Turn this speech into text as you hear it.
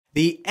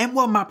The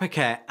M1 Macbook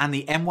Air and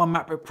the M1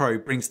 Macbook Pro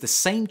brings the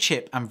same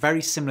chip and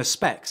very similar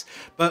specs,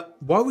 but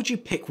why would you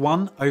pick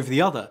one over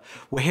the other?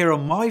 Well, here are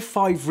my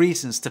 5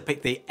 reasons to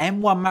pick the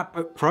M1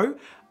 Macbook Pro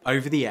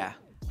over the Air.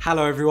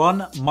 Hello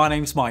everyone, my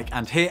name's Mike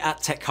and here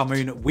at Tech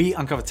Moon we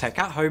uncover tech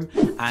at home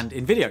and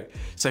in video.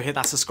 So hit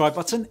that subscribe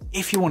button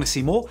if you want to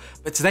see more,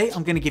 but today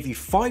I'm going to give you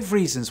 5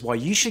 reasons why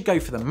you should go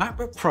for the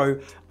MacBook Pro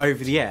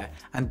over the Air.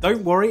 And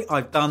don't worry,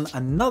 I've done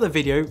another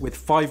video with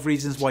 5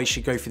 reasons why you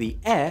should go for the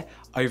Air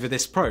over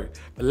this Pro.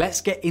 But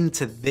let's get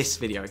into this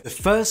video. The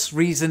first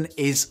reason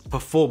is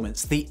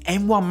performance. The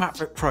M1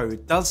 MacBook Pro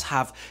does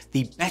have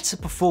the better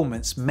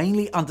performance,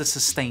 mainly under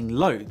sustained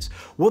loads.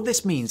 What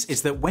this means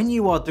is that when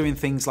you are doing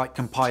things like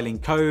compiling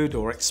code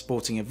or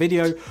exporting a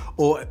video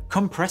or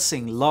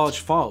compressing large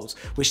files,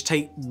 which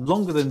take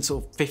longer than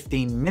sort of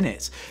 15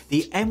 minutes,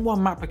 the M1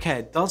 MacBook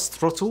Air does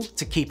throttle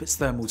to keep its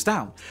thermals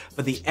down,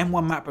 but the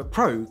M1 MacBook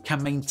Pro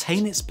can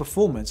maintain its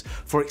performance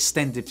for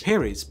extended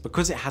periods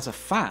because it has a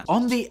fan.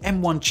 On the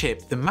M1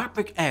 chip, the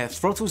MacBook Air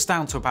throttles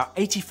down to about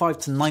 85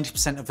 to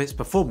 90% of its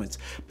performance,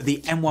 but the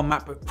M1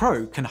 MacBook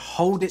Pro can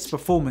hold its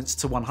performance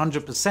to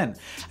 100%.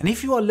 And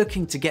if you are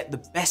looking to get the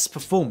best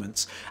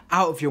performance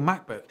out of your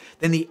MacBook,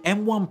 then the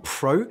M1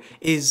 Pro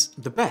is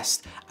the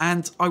best.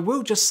 And I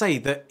will just say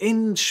that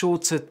in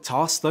shorter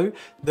tasks though,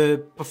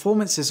 the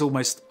performance is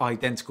almost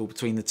identical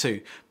between the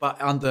two,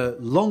 but under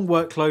long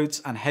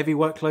workloads and heavy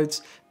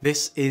workloads,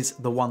 this is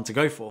the one to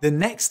go for. The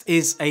next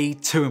is a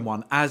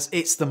 2-in-1, as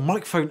it's the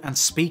microphone and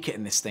speaker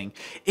in this thing.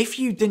 If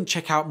you didn't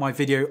check out my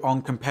video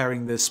on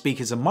comparing the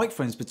speakers and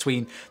microphones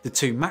between the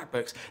two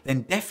MacBooks,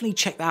 then definitely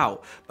check that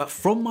out. But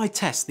from my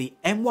test, the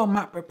M1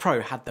 MacBook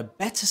Pro had the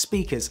better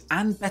speakers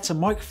and better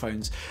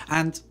microphones.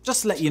 And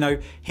just to let you know,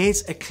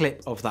 here's a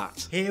clip of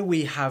that. Here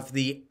we have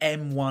the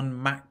M1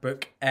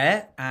 MacBook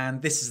Air,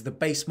 and this is the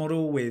base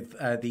model with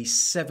the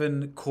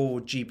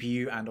 7-core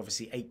GPU and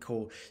obviously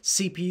 8-core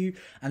CPU.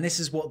 And this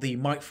is what the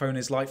microphone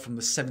is like from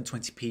the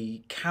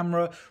 720p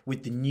camera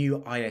with the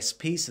new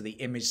ISP, so the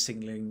image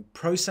signaling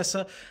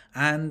processor,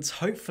 and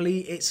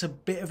hopefully it's a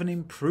bit of an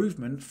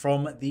improvement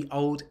from the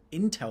old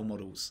Intel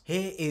models.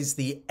 Here is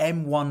the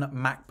M1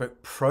 MacBook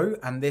Pro,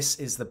 and this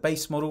is the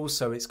base model,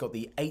 so it's got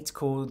the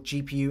 8-core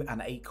GPU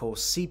and 8-core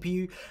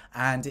CPU,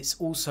 and it's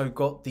also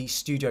got the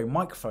studio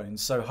microphone,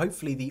 so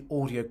hopefully the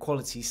audio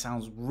quality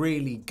sounds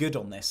really good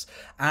on this.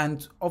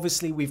 And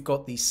obviously we've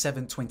got the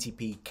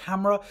 720p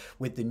camera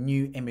with the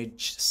new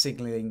image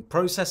signaling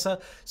processor,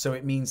 so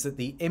it means that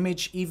the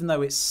image, even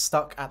though it's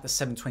stuck at the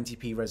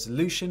 720p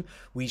resolution,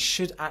 we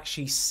should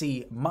actually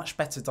see much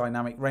better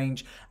dynamic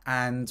range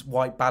and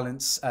white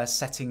balance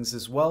settings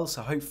as well,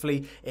 so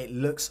hopefully it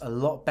looks a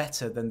lot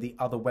better than the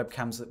other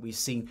webcams that we've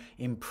seen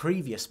in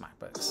previous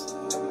MacBooks.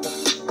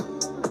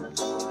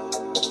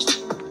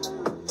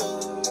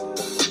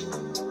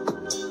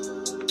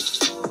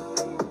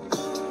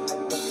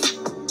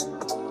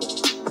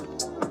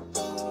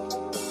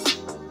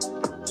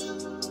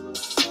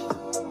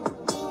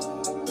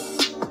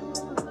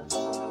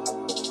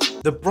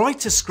 The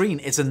brighter screen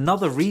is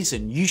another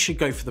reason you should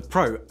go for the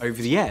Pro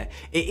over the Air.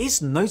 It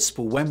is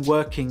noticeable when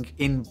working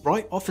in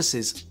bright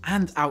offices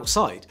and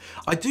outside.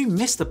 I do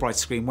miss the bright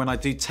screen when I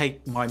do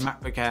take my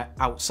MacBook Air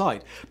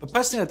outside, but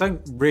personally I don't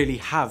really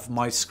have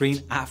my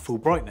screen at full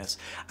brightness.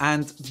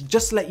 And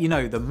just to let you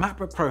know, the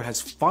MacBook Pro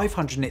has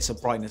 500 nits of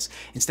brightness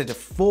instead of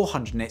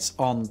 400 nits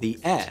on the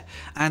Air.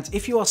 And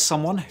if you are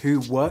someone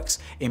who works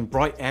in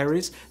bright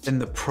areas, then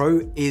the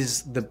Pro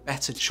is the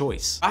better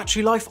choice.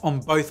 Battery life on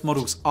both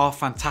models are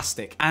fantastic.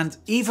 And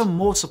even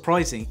more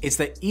surprising is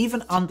that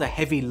even under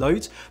heavy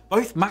loads,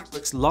 both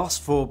MacBooks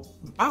last for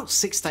about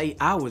 6 to 8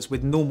 hours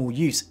with normal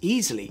use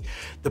easily.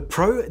 The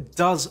Pro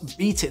does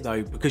beat it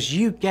though, because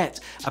you get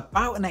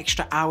about an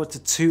extra hour to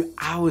 2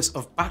 hours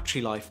of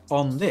battery life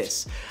on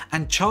this.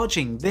 And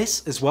charging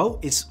this as well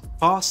is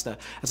faster,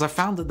 as I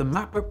found that the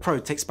MacBook Pro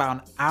takes about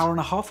an hour and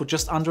a half or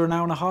just under an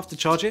hour and a half to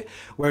charge it,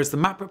 whereas the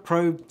MacBook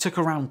Pro took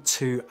around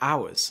 2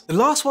 hours. The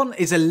last one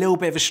is a little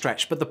bit of a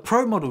stretch, but the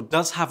Pro model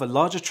does have a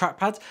larger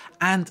trackpad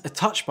and a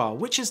touch bar,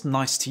 which is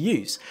nice to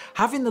use.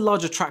 Having the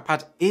larger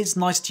trackpad is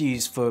nice to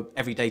use for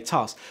everyday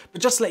tasks,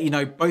 but just to let you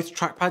know, both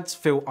trackpads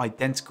feel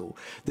identical.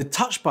 The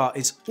touch bar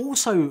is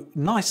also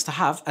nice to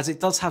have, as it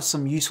does have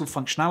some useful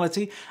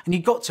functionality, and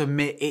you got to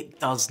admit it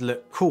does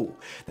look cool.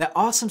 There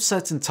are some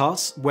certain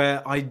tasks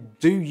where I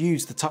do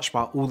use the touch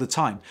bar all the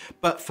time,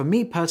 but for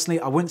me personally,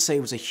 I wouldn't say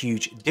it was a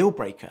huge deal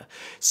breaker.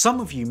 Some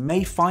of you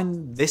may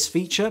find this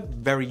feature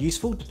very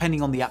useful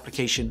depending on the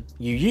application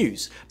you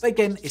use, but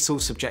again, it's all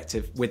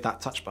subjective with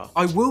that touch bar.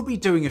 I will be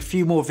doing a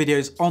few more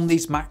videos on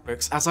these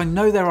MacBooks, as I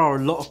know there are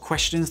a lot of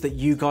questions that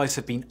you guys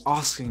have been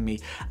asking me,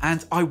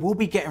 and I will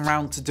be getting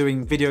around to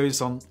doing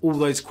videos on all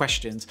those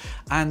questions.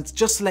 And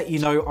just to let you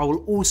know, I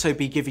will also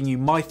be giving you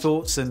my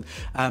thoughts and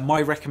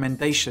my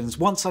recommendations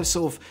once I've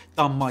sort of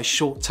done my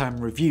short-term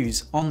review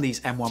views on these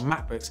M1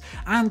 MacBooks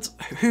and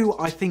who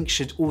I think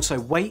should also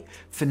wait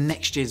for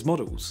next year's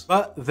models.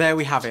 But there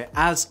we have it.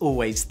 As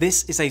always,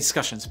 this is a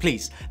discussion, so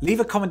please leave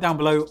a comment down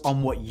below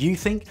on what you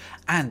think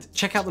and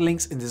check out the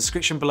links in the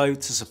description below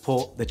to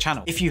support the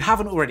channel. If you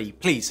haven't already,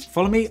 please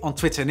follow me on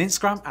Twitter and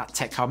Instagram at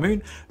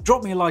TechCarMoon.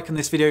 Drop me a like on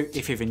this video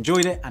if you've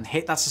enjoyed it and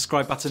hit that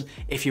subscribe button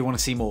if you want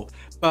to see more.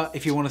 But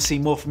if you want to see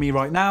more from me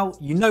right now,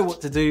 you know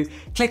what to do.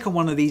 Click on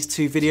one of these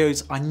two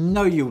videos. I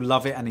know you'll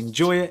love it and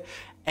enjoy it.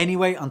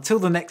 Anyway, until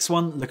the next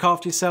one, look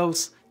after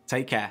yourselves.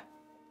 Take care.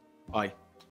 Bye.